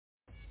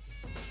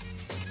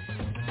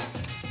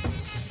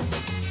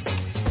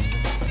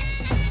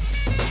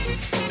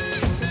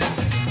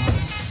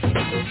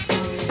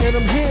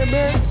man, I'm here,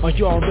 man. Are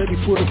y'all ready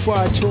for the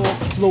fire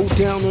talk? Low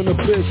down on the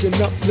biz and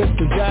uplift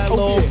the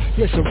dialogue.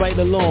 Listen right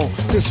along,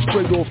 this is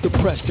straight off the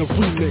press, the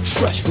remix,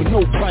 fresh with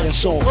no prior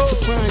song.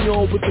 Supplying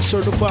y'all with the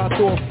certified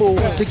thoughtful.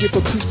 To give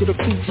a piece to the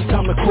feet, it's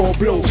time to call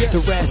blow.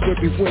 The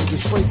raspberry wind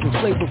is fragrant,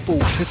 flavorful.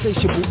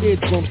 Insatiable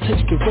eardrums,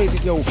 taste the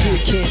radio. Here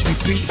can't be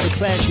beat, the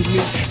class you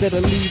meet.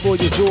 That'll leave all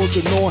your jaws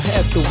and all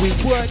half the week.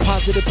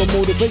 Positive or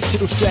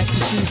motivational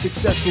strategy.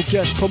 Successful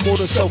guest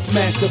promoter,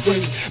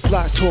 self-mastery.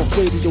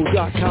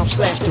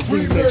 blogtalkradio.com/the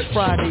remix.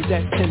 Fridays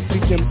at 10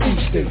 p.m.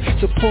 Eastern.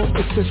 Support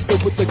the sister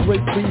with a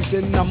great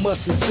reason. I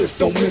must insist,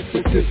 don't miss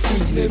it this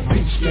evening.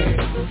 Peace, man.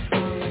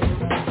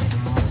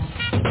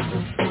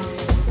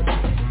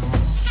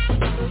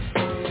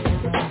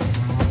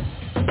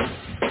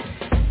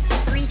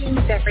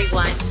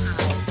 Everyone,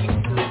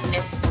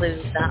 Miss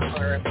Blue, the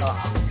Oracle.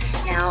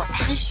 Now,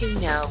 as you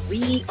know,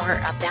 we are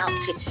about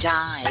to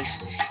dive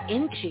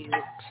into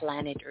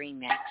Planet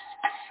Remix.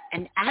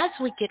 And as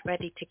we get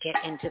ready to get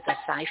into the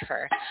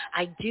cipher,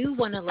 I do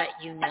want to let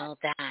you know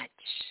that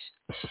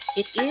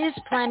it is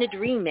Planet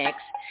Remix,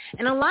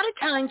 and a lot of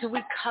times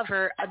we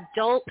cover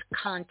adult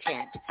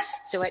content.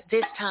 So at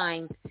this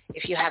time,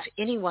 if you have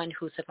anyone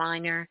who's a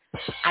minor,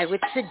 I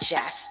would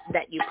suggest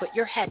that you put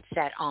your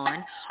headset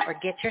on or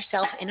get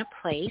yourself in a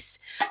place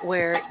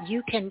where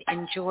you can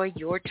enjoy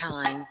your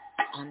time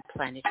on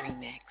Planet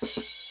Remix.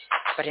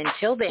 But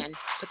until then,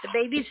 put the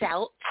babies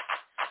out,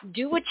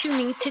 do what you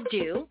need to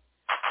do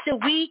so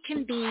we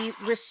can be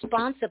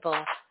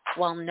responsible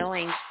while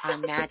knowing our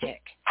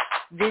magic.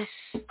 This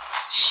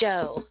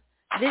show,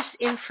 this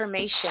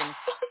information,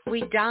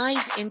 we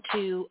dive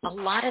into a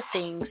lot of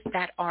things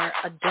that are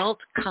adult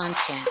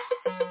content.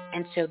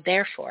 And so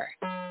therefore,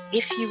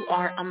 if you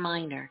are a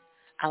minor,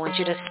 I want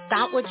you to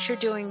stop what you're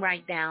doing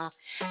right now,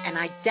 and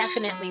I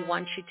definitely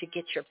want you to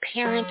get your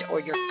parent or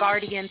your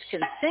guardian's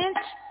consent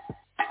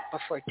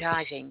before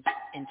diving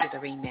into the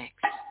remix.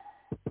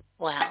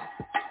 Well,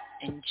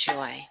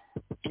 enjoy.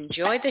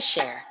 Enjoy the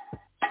share.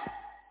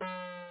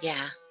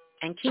 Yeah,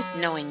 and keep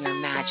knowing your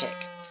magic.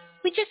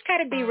 We just got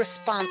to be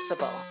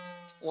responsible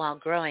while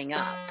growing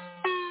up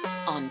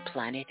on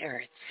planet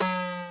Earth.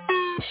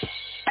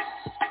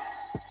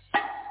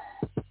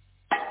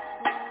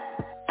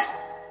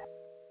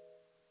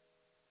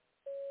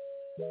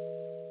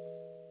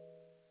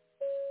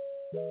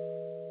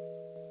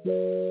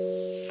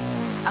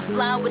 I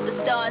fly with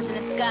the stars in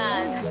the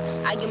skies.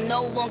 I am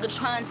no longer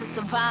trying to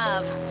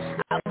survive.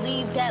 I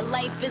believe that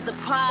life is a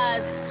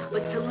prize, but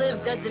to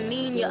live doesn't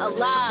mean you're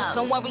alive.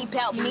 Don't worry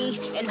about me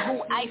and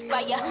who I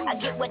fire. I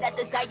get what I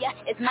desire,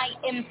 it's my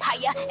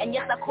empire. And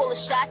yes, I call the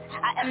shots,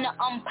 I am the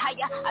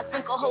umpire. I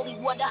sprinkle holy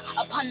water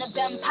upon the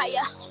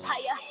vampire.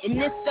 In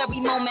this very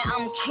moment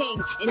I'm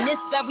king. In this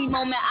very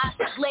moment I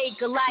slay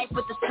Goliath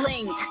with the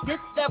sling. This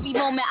very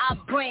moment I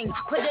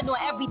put it on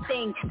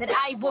everything. That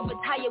I will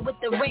retire with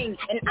the ring,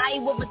 and I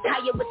will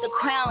retire with the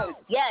crown.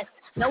 Yes,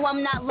 no,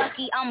 I'm not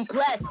lucky, I'm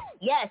blessed.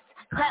 Yes,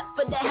 clap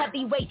for the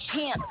heavyweight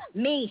champ,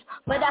 me.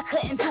 But I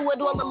couldn't do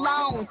it all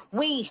alone.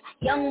 We,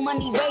 Young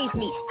Money raised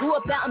me, grew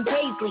up out in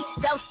Paisley,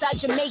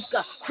 Southside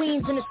Jamaica,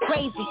 Queens, and it's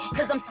crazy,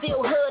 cause I'm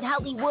still hood,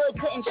 Hollywood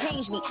couldn't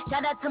change me.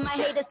 Shout out to my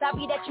haters,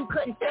 sorry that you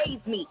couldn't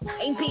faze me.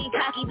 Ain't being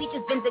cocky, we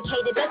just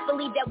vindicated. Best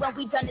believe that when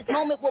we done this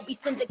moment, we'll be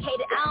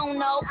syndicated. I don't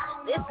know,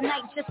 this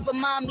night just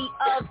remind me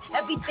of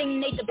everything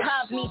they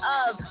deprived me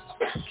of.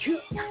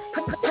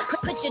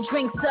 Put your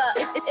drinks up,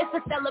 it's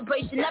a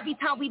celebration every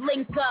time we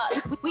link up.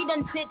 We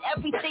done did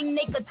everything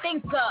they could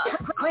think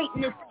of.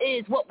 Greatness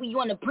is what we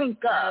on the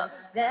brink of.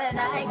 That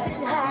I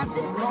could have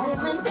this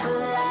moment for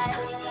life,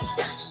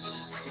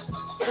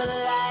 for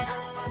life,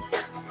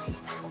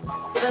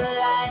 for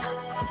life.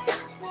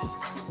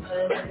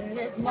 But in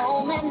this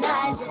moment I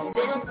just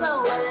feel so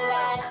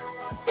alive,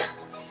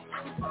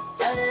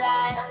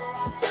 alive,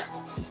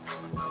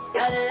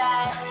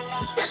 alive.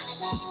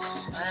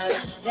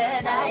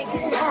 That I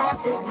could have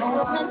this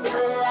moment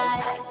for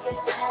life,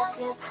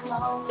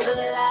 for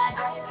life,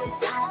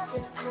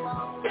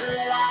 for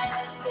life.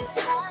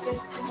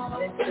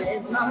 This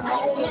is my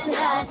moment, I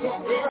just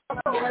feel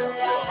so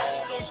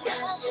alive,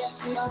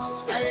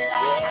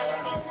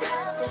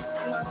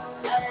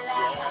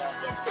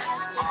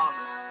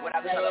 What I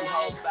tell them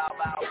hoes, bow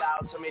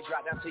to me,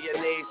 drop down to your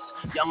knees.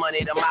 Young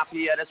Money, the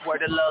mafia, that's where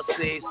the love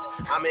sees.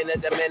 I'm in the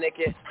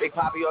Dominican, Big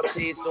Papi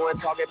Ortiz, doing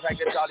target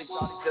practice, all these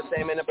just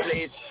aiming to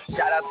please.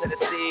 Shout out to the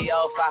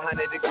CEO,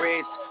 500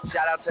 degrees.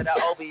 Shout out to the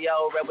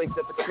OVO, Red Wings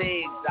and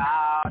Fatigues.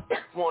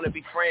 Wanna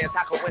be friends,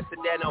 how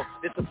coincidental.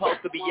 This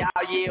supposed to be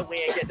y'all year, we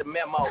ain't get the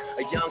memo.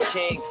 A young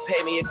king,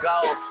 pay me a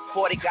gold.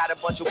 40 got a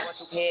bunch of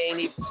he ain't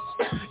even.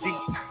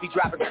 Be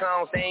dropping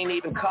songs, they ain't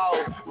even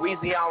cold.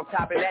 Reezy on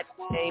top and that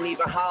ain't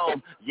even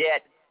home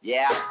yet.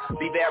 Yeah,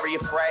 be very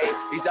afraid.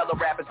 These other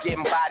rappers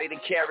getting bodied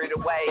and carried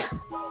away.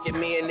 Get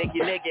me and Nicky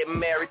Nick getting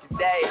married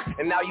today.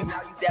 And now you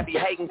that be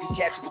hating can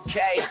catch a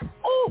bouquet.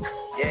 Ooh,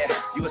 yeah,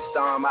 you a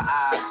star in my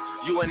eyes.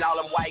 You and all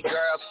them white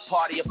girls,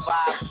 party of 5.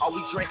 Are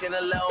we drinking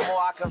a little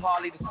more? I can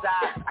hardly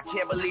decide. I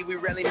can't believe we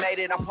really made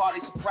it. I'm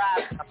partly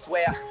surprised. I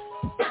swear,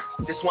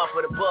 this one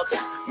for the books,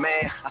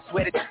 man. I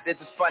swear that this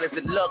is fun as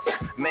it looks,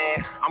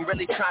 man. I'm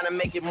really trying to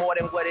make it more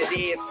than what it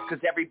is, cause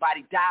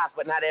everybody dies,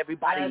 but not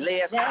everybody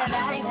lives. That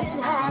I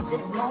can have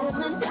this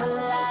moment for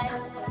life,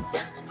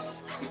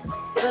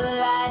 for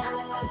life,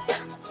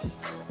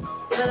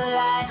 for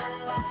life.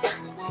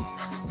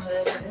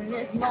 But in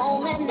this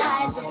moment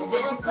I just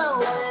feel so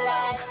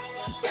alive,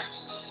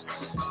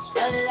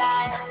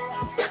 alive,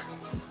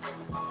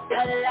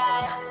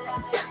 alive.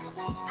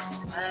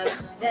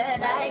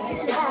 That I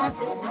can have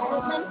this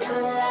moment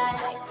for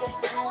life,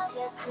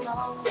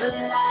 for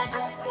life,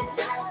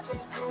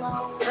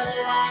 for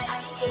life.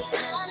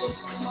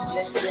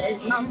 This is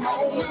my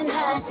moment, I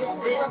just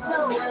feel so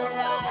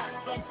alive,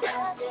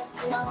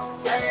 alive,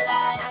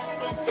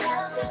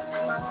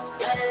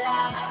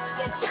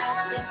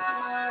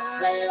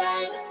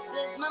 alive.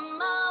 This is my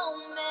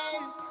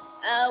moment.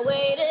 I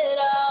waited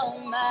all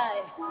my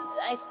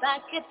life. I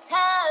could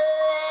tell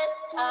it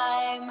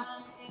time.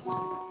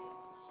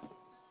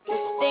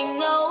 Drifting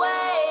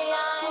away,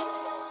 I'm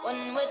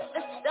one with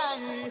the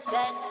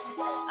sunset.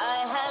 I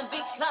have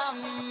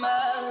become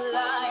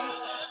alive.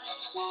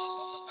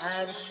 I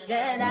wish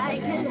that I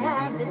could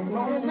have this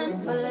moment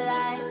for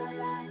life,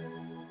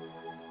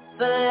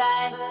 for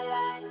life,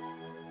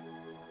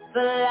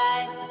 for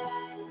life.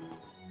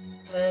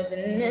 'Cause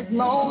in this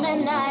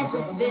moment I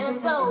just feel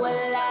so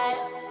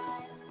alive,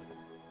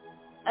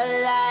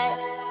 alive,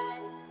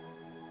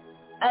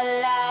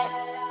 alive.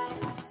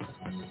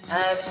 I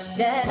wish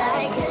that I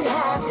could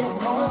have this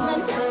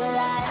moment for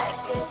life,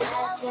 for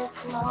life,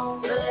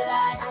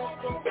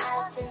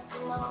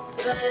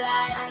 for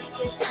life.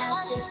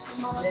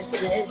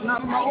 This is my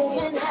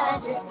moment, I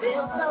just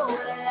feel so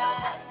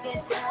alive,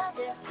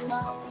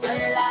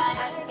 alive, alive.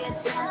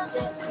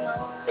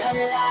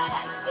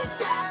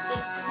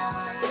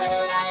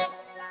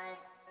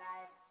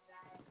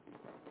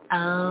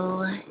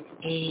 Oh,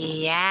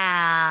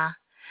 yeah.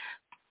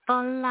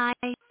 For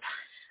life.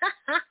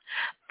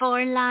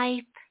 For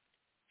life.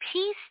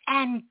 Peace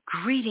and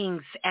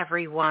greetings,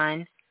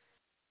 everyone.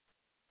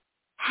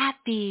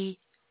 Happy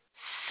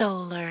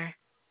solar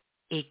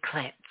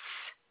eclipse.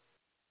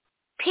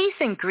 Peace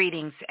and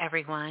greetings,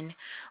 everyone.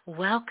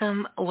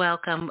 Welcome,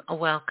 welcome,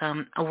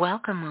 welcome,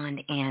 welcome on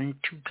in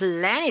to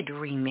Planet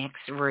Remix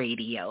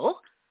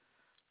Radio.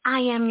 I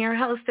am your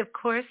host, of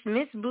course,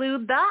 Miss Blue,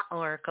 the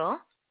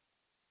Oracle.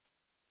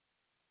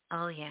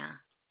 Oh, yeah.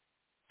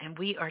 And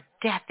we are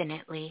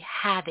definitely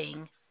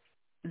having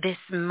this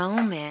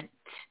moment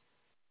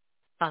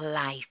for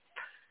life.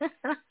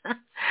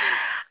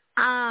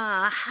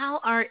 How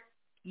are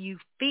you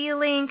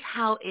feeling?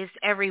 How is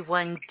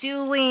everyone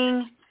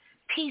doing?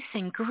 Peace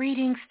and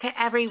greetings to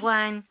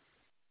everyone.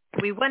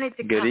 We wanted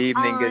to Good come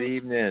evening, on. good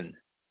evening.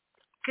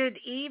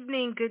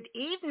 Good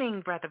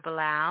evening, Brother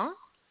Bilal.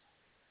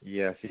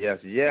 Yes,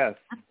 yes, yes.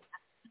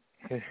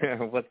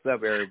 What's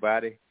up,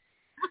 everybody?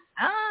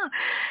 Oh,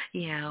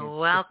 yeah,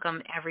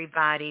 welcome,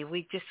 everybody.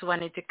 We just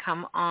wanted to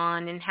come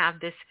on and have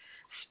this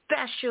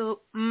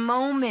special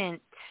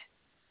moment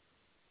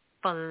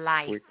for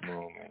life. Quick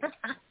moment.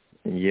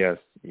 Yes,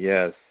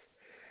 yes.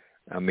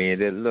 I mean,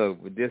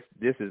 look, this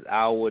is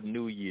our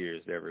New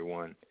Year's,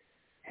 everyone.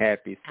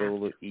 Happy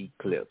solar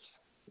eclipse.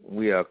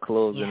 We are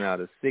closing out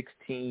a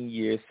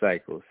 16-year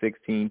cycle,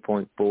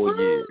 16.4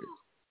 years.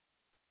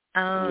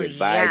 Oh, we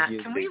advise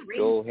you Can to we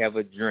go have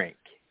a drink.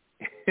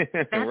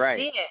 That's right.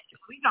 it.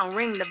 We're going to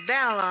ring the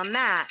bell on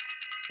that.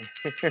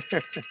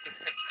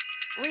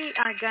 We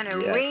are going to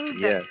ring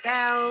the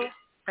bell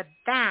for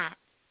that.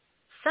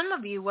 Some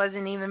of you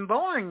wasn't even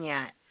born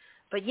yet.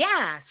 But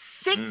yeah,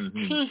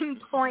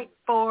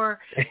 16.4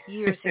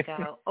 years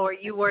ago. Or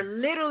you were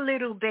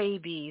little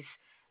babies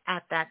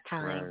at that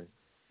time.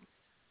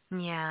 Right.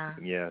 Yeah.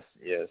 Yes.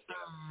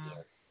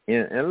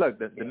 And look,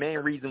 the main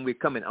reason we're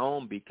coming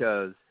on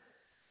because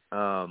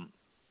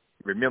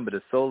remember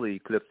the solar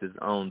eclipse is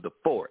on the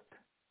 4th.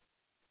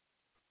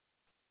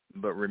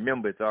 But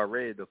remember, it's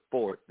already the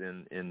 4th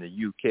in the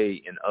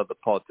UK and other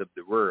parts of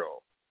the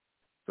world.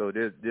 So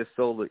this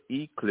solar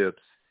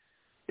eclipse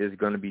is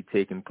going to be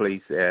taking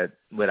place the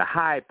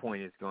high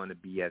point is going to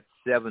be at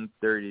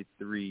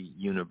 7:33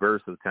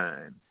 Universal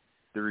Time,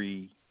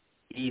 3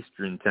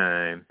 Eastern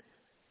Time.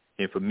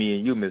 And for me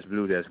and you, Miss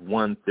Blue, that's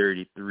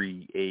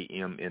 1:33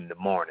 a.m. in the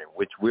morning,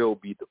 which will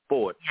be the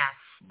 4th. Yes.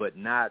 But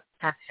not,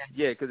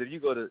 because if you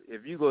go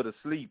to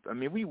sleep, I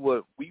mean, we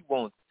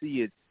won't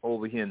see it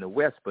over here in the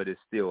West, but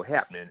it's still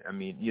happening. I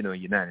mean,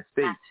 United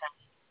States.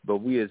 But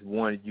we just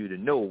wanted you to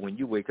know when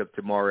you wake up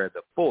tomorrow at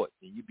the 4th,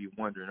 and you be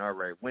wondering, all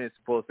right, when it's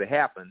supposed to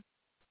happen?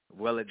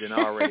 Well, it done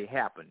already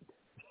happened.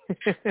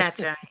 That's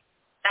right.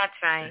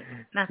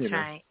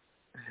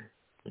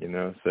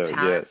 So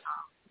yes,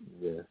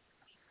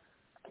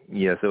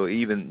 yeah. So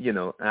even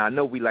I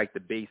know we like to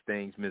base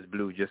things, Miss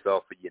Blue, just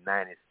off of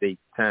United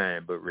States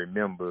time, but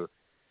remember,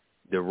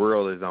 the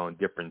world is on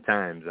different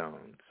time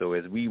zones. So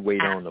as we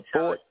wait on the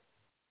 4th,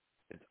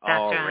 it's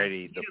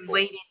already the 4th. You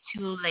waited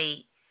too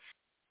late.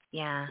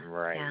 Yeah.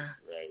 Right. Yeah.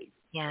 Right.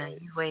 Yeah.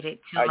 Right. You waited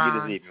too How long.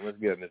 you this evening? What's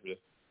good, Miss Blue?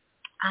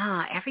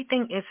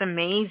 Everything is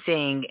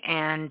amazing,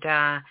 and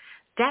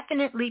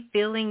definitely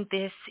feeling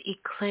this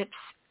eclipse,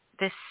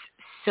 this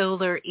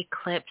solar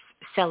eclipse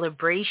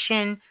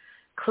celebration,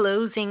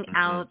 closing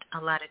out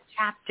a lot of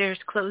chapters,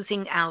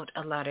 closing out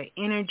a lot of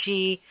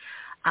energy.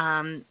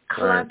 Clubhouse,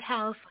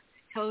 like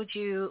I told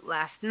you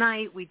last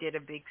night, we did a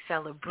big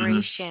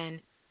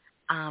celebration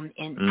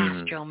in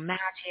Astro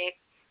Magic.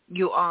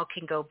 You all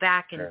can go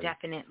back and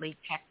definitely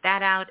check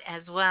that out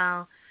as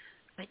well.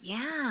 But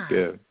yeah.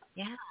 Good.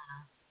 Yeah.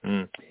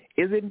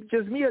 Is it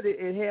just me, or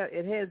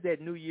it has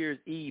that New Year's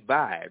Eve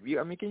vibe?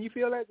 I mean, can you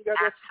feel that? You got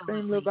that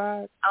same little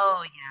vibe?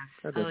 Oh, yes.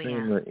 Got that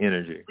same little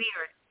energy. We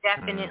are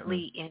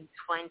definitely in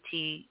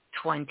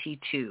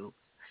 2022.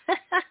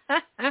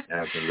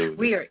 Absolutely.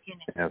 We are in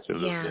it.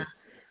 Absolutely.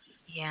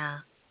 Yeah.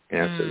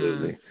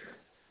 Absolutely.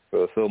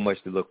 So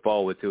much to look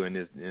forward to in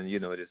this,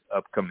 this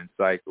upcoming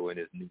cycle and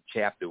this new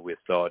chapter we're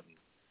starting.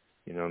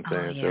 You know what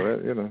I'm saying?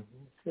 Yeah. So,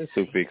 it's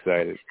super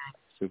excited.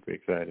 Super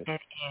excited. It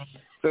is.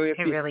 So it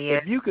really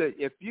is.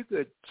 If you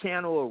could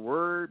channel a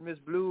word, Miss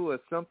Blue, or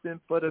something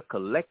for the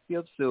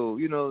collective, so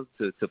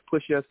to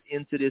push us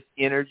into this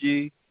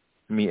energy.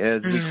 I mean,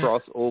 as we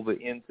cross over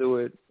into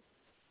it,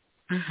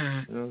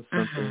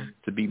 something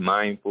to be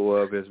mindful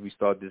of as we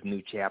start this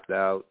new chapter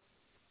out.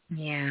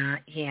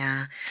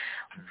 Yeah.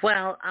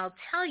 Well, I'll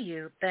tell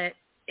you that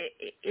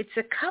it's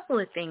a couple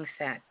of things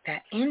that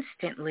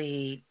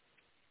instantly,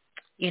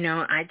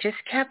 I just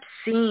kept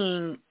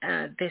seeing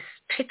this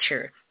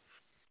picture.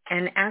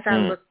 And as I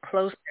looked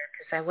closer,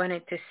 because I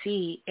wanted to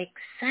see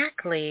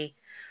exactly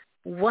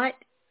what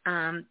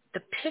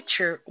the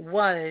picture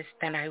was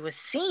that I was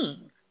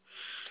seeing.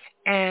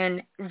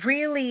 And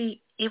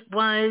really, it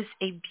was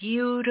a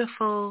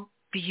beautiful,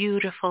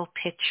 beautiful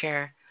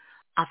picture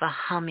of a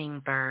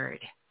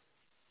hummingbird.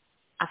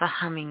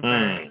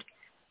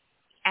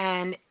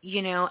 And,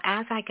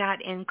 as I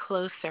got in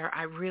closer,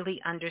 I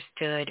really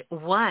understood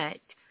what,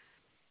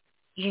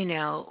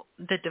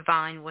 the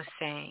divine was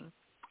saying.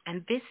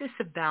 And this is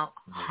about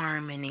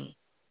harmony,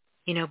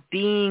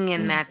 being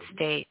in that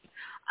state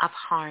of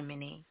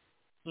harmony,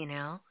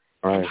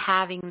 and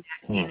having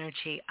that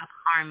energy of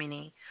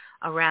harmony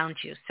around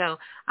you. So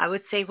I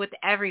would say with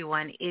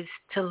everyone is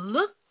to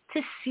look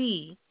to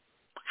see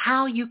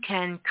how you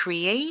can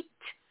create,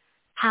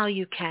 how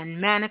you can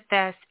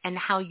manifest, and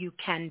how you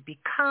can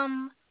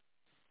become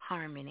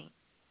harmony,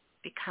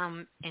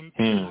 become in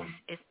peace.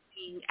 It's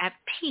being at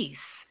peace,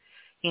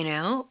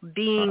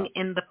 being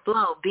in the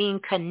flow, being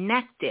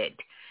connected,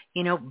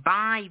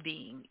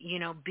 vibing,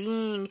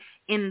 being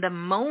in the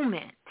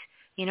moment,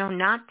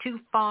 not too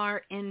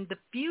far in the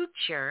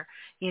future,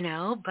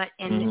 but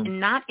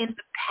not in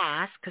the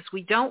past, because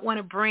we don't want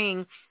to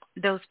bring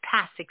those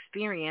past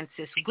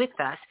experiences with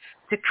us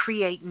to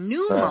create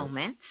new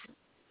moments,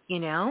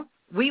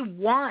 We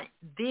want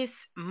this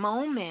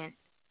moment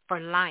for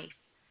life,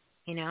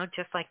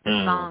 just like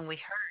the song we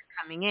heard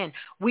coming in.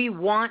 We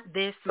want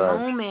this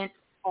moment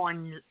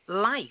on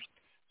life.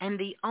 And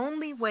the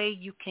only way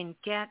you can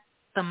get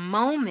the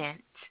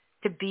moment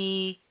to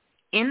be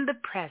in the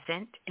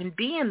present and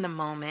be in the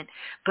moment,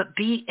 but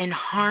be in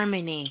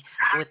harmony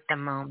with the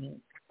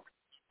moment.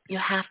 You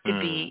have to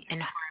be in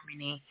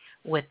harmony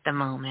with the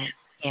moment.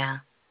 Yeah.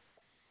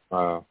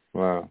 Wow.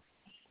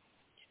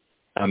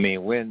 I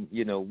mean, when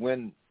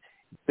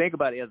think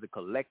about it as a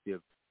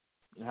collective,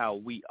 how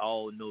we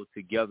all know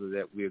together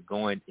that we're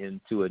going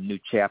into a new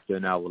chapter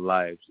in our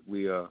lives.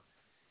 We are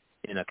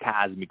in a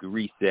cosmic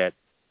reset.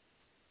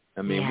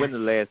 I mean, when the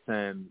last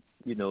time,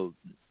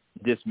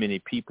 this many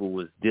people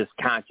was this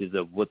conscious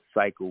of what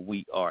cycle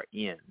we are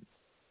in?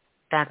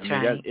 That's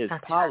right. It's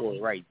power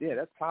right there.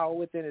 That's power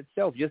within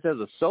itself, just as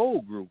a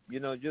soul group,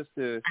 just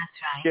to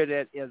share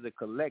that as a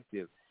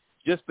collective.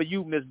 Just for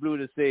you, Miss Blue,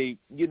 to say,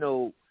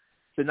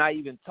 to not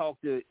even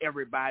talk to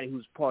everybody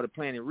who's part of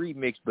Planet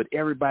Remix, but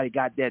everybody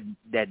got that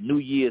New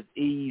Year's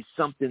Eve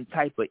something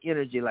type of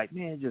energy, like,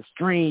 man, it's just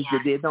strange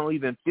that they don't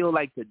even feel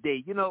like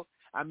today.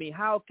 I mean,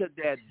 how could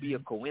that be a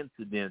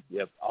coincidence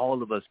if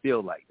all of us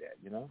feel like that,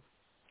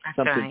 That's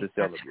something right. to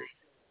celebrate.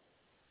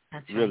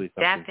 That's really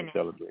right. something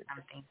Definitely to celebrate.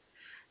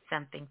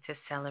 Something to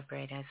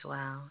celebrate as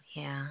well.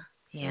 Yeah.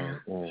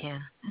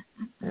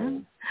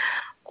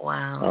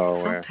 Wow.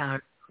 Oh, so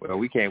powerful. Well,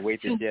 we can't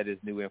wait to share this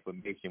new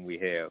information we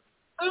have.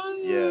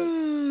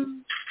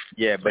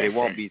 Yeah, but it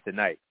won't be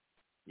tonight.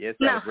 It's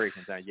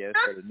celebration time. Yeah, it's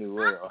for the new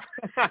world.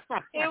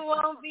 It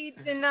won't be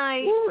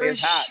tonight. Ooh, for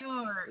it's hot.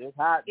 Sure. It's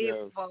hot, it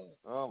though. Won't.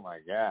 Oh my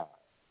God.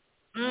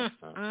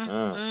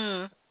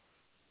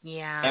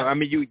 Yeah. And I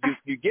mean, you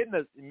getting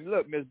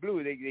look, Miss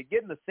Blue. They're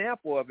getting a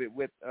sample of it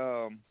with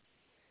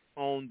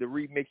on the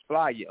remix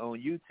flyer on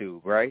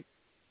YouTube, right?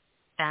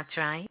 That's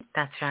right.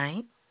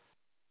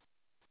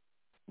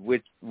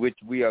 Which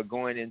we are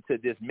going into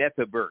this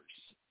metaverse.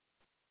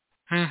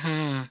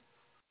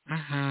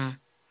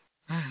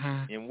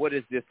 And what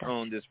is this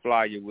on this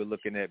flyer we're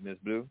looking at, Miss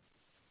Blue?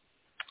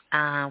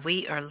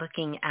 We are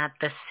looking at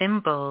the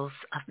symbols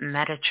of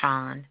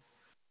Metatron.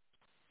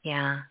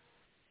 Yeah.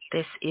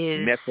 This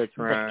is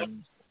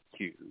Metatron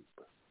Cube.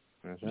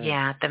 That's right.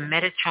 Yeah, the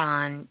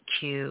Metatron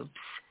cubes.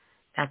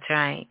 That's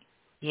right.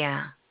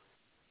 Yeah.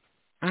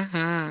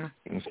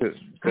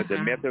 Could the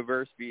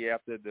metaverse be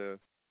after the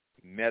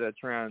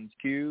Metatron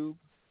cube?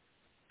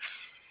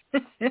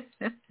 Dun,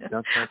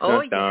 dun,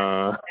 dun,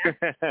 dun.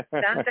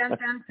 Dun, dun,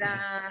 dun,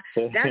 dun.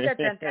 Dun, dun,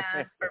 dun,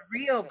 dun. For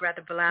real,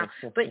 Brother Bilal.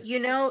 But,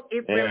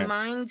 it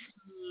reminds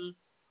me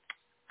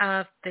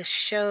of the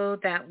show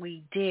that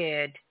we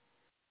did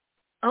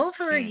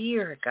over a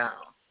year ago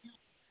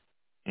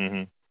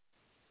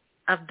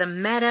of the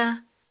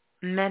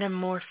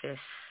metamorphosis,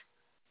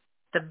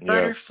 the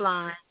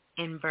butterfly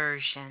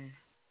inversion.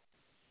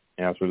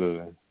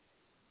 Absolutely.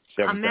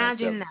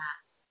 Imagine that.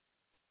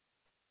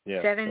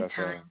 Yes, 7 times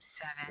 7.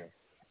 Yes.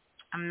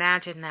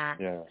 Imagine that.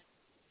 Yeah.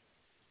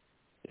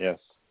 Yes.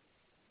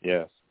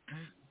 Yes.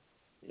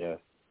 Yes.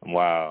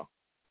 Wow.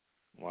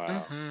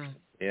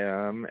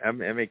 Yeah,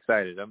 I'm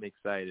excited. I'm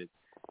excited,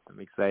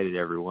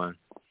 everyone.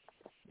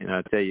 And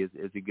I tell you,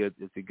 it's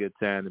a good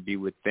time to be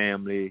with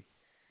family,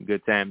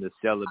 good time to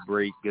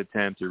celebrate, good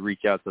time to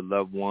reach out to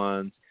loved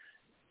ones,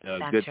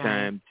 good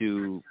time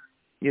to,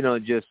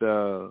 just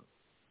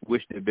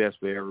wish the best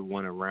for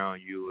everyone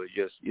around you, or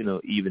just,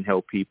 even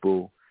help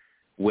people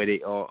where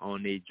they are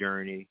on their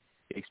journey,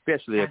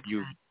 especially if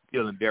you're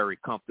feeling very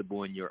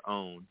comfortable in your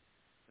own.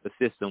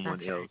 Assist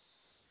someone else.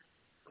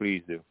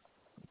 Please do.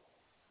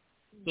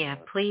 Yeah,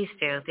 please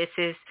do. This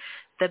is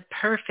the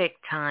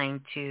perfect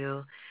time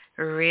to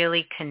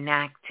really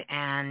connect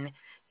and,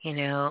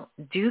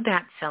 do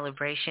that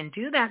celebration.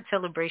 Do that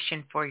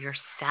celebration for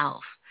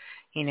yourself.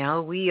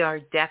 We are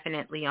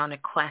definitely on a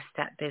quest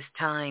at this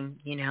time,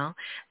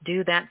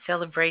 Do that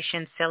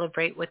celebration.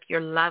 Celebrate with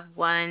your loved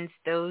ones,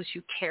 those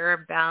you care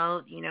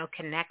about,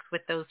 connect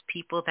with those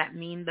people that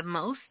mean the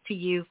most to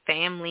you,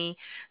 family,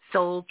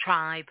 soul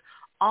tribe,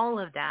 all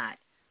of that.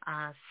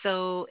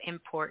 So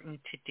important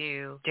to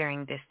do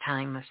during this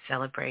time of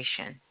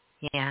celebration.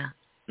 Yeah.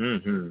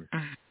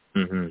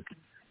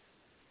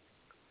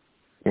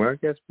 Well, I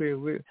guess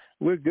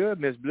we're good,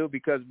 Ms. Blue,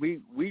 because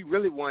we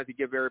really wanted to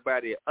give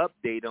everybody an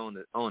update on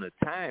the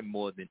time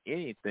more than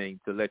anything,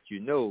 to let you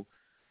know,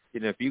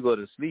 if you go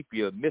to sleep,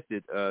 you'll miss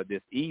it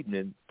this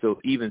evening. So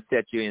even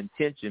set your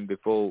intention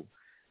before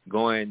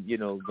going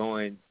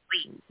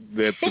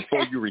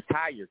before you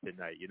retire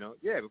tonight.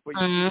 Before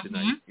you sleep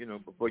tonight,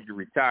 before you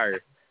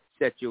retire,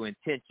 set your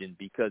intention,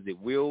 because it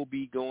will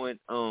be going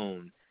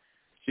on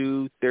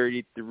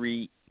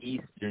 2:33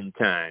 Eastern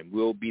time.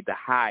 Will be the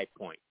high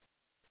point.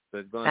 So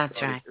it's going to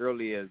start as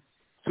early as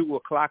 2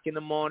 o'clock in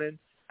the morning,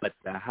 but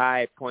the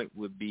high point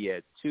would be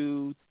at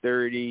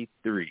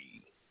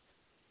 2:33.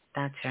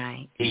 That's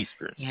right.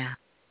 Eastern. Yeah.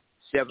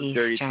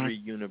 7:33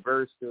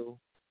 Universal.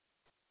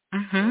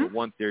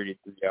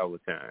 1:33 our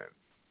time.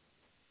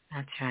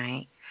 That's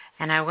right.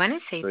 And I want to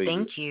say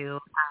thank you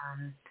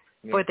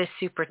for the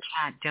Super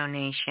Chat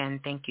donation.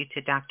 Thank you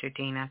to Dr.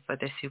 Dina for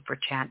the Super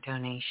Chat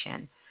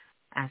donation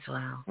as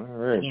well. All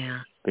right.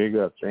 Yeah. Big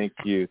up. Thank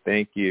you. Yeah.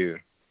 Thank you.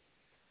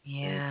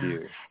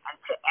 And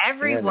to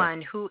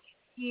everyone who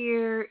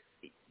here,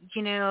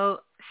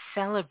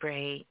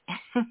 celebrate.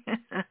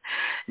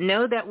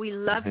 Know that we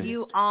love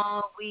you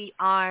all. We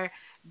are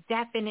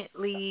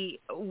definitely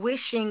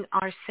wishing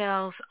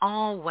ourselves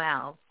all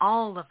well,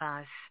 all of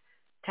us,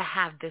 to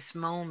have this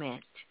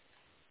moment,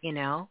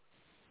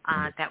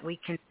 that we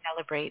can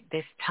celebrate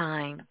this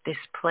time, this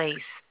place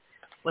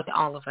with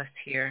all of us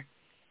here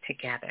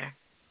together.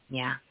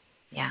 Yeah.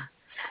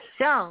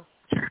 So,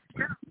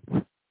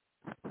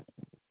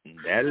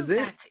 that is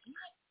it.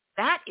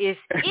 That is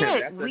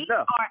it. We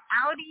enough. are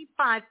Audi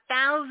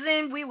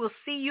 5000. We will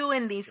see you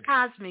in these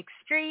cosmic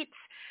streets.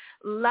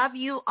 Love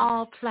you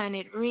all,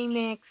 Planet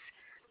Remix.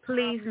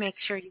 Please make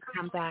sure you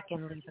come back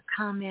and leave a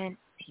comment.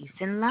 Peace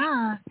and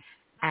love.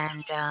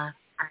 And,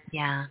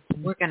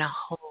 we're going to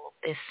hold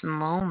this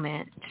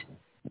moment.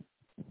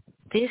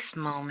 This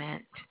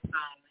moment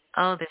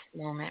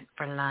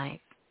for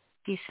life.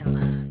 Peace and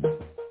love.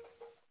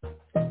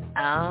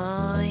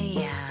 Oh,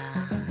 yeah.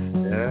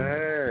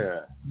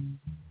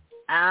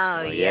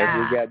 Oh, yes,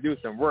 yeah. we got to do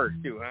some work,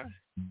 too, huh?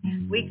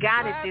 We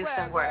got to do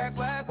some work.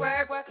 Happy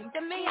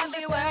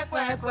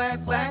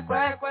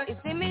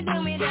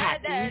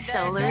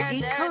Solar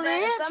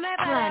Eclipse,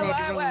 Planet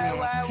Remix.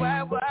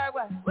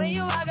 2022, we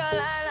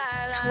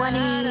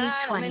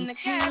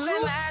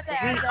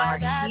are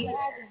here.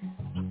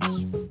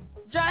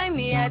 Drive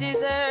me a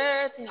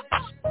dessert.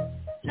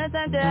 No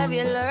time to have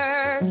you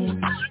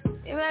lurking.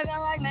 You make a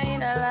like, now you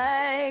don't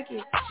like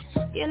it.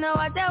 You know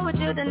I dealt with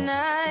you the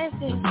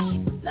nicest.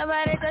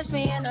 Nobody touched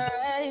me in a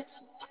race.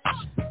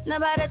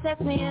 Nobody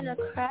text me in a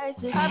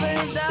crisis. I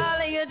believed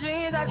all of your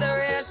dreams like the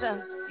rest.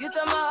 You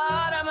took my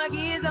heart, all my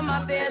keys, and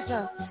my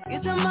passion. You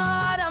took my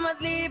heart, all my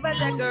sleep, a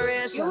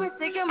decoration. You were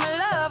taking my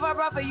love, I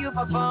brought for you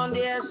for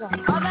foundation.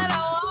 All that I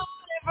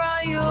wanted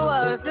from you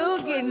was to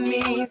give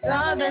me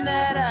something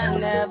that I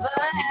never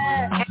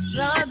had.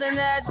 Something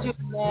that you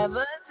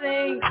never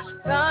seen.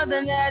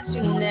 Something that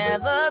you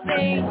never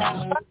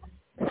been.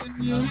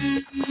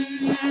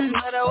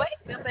 But I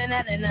wake up and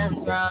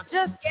nothing's wrong.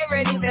 Just get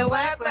ready to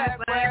work.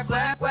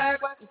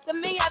 You see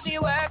me, I be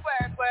work.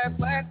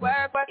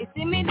 You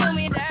see me do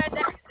me dirt.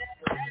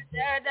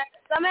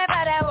 Tell me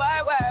about that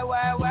work.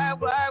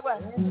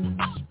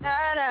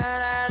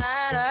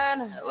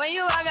 When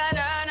you walk out,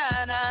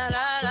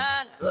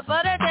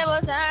 before the table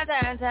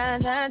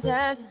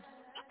turn.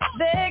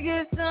 Beg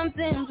you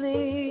something,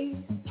 please.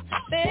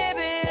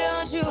 Baby,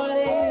 don't you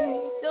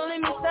leave. Don't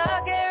leave me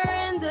stuck here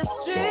in the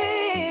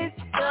streets.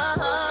 If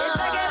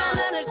I get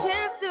another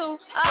chance to,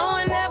 I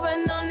would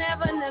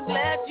never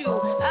neglect you.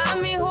 I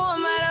mean, who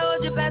am I to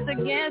hold your best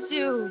against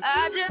you?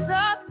 I just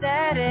hope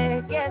that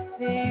it gets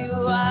to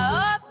you.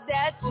 I hope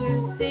that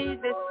you see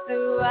this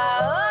too. I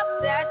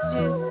hope that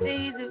you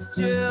see this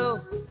true.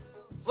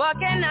 What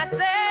can I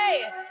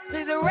say?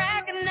 Please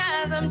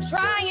recognize I'm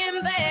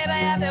trying, babe. I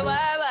have to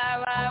why.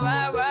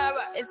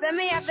 It's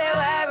me, I feel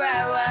why.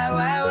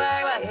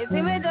 You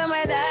see me do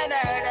my da.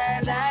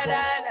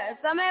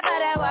 So me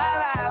better why.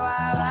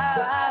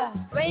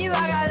 When you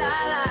walk out,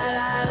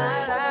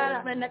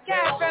 la. When the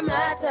cat from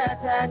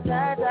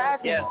ta.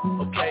 Yeah,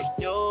 okay.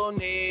 You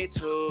need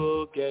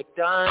to get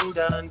done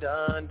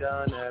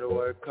at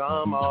work,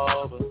 come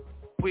over.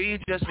 We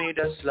just need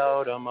to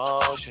slow the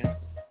motion.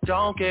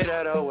 Don't get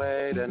out of the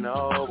way to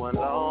no one.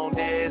 Long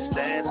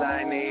distance,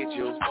 I need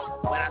you.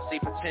 When I see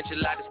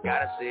potential, I just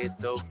gotta see it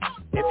through.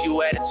 If you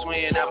had a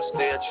twin, I would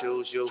still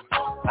choose you.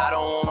 I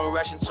don't wanna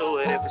rush into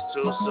it if it's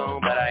too soon,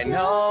 but I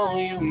know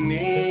you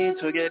need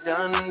to get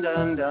done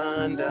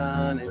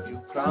if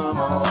you come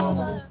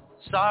over.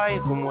 Sorry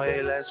if I'm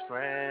way less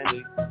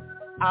friendly.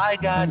 I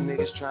got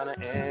niggas tryna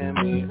end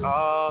me.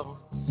 Oh,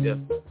 yeah.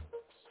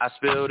 I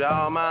spilled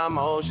all my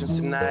emotions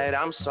tonight,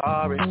 I'm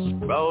sorry.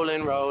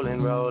 Rolling.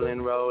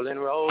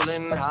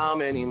 How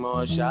many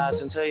more shots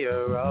until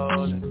you're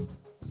rolling?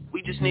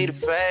 We just need a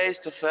face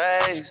to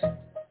face.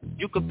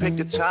 You could pick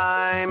the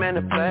time and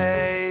the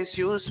place.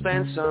 You'll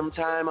spend some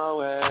time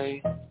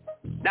away.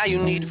 Now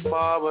you need to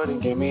forward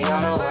and get me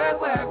out of work.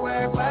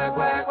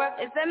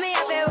 It's me,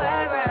 I feel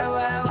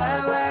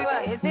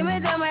work. You see me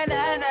do my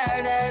da.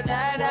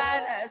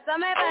 So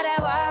me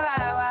better work.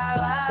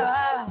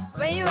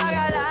 When you walk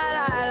out, la.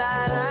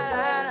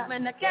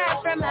 When the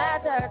cat from my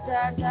ta.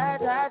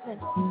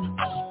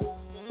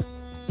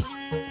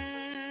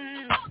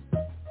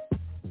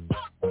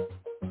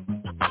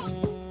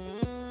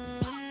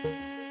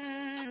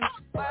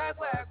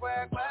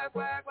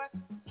 Work.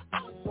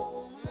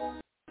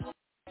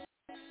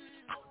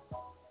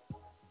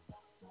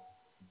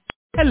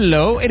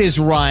 Hello, it is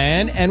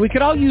Ryan, and we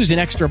could all use an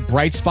extra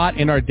bright spot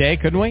in our day,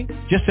 couldn't we?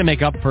 Just to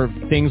make up for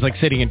things like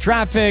sitting in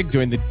traffic,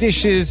 doing the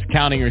dishes,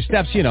 counting your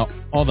steps,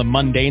 all the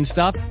mundane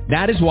stuff.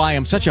 That is why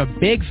I'm such a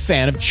big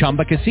fan of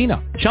Chumba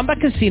Casino. Chumba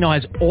Casino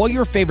has all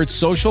your favorite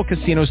social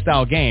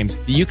casino-style games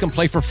that you can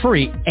play for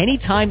free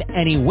anytime,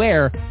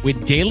 anywhere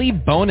with daily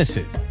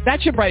bonuses.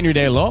 That should brighten your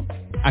day a little.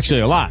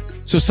 Actually, a lot.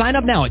 So sign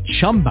up now at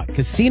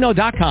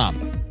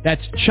ChumbaCasino.com.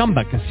 That's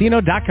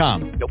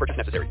ChumbaCasino.com. No purchase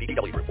necessary.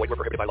 VGW Group. Void where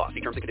prohibited by law. See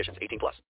terms and conditions. 18+.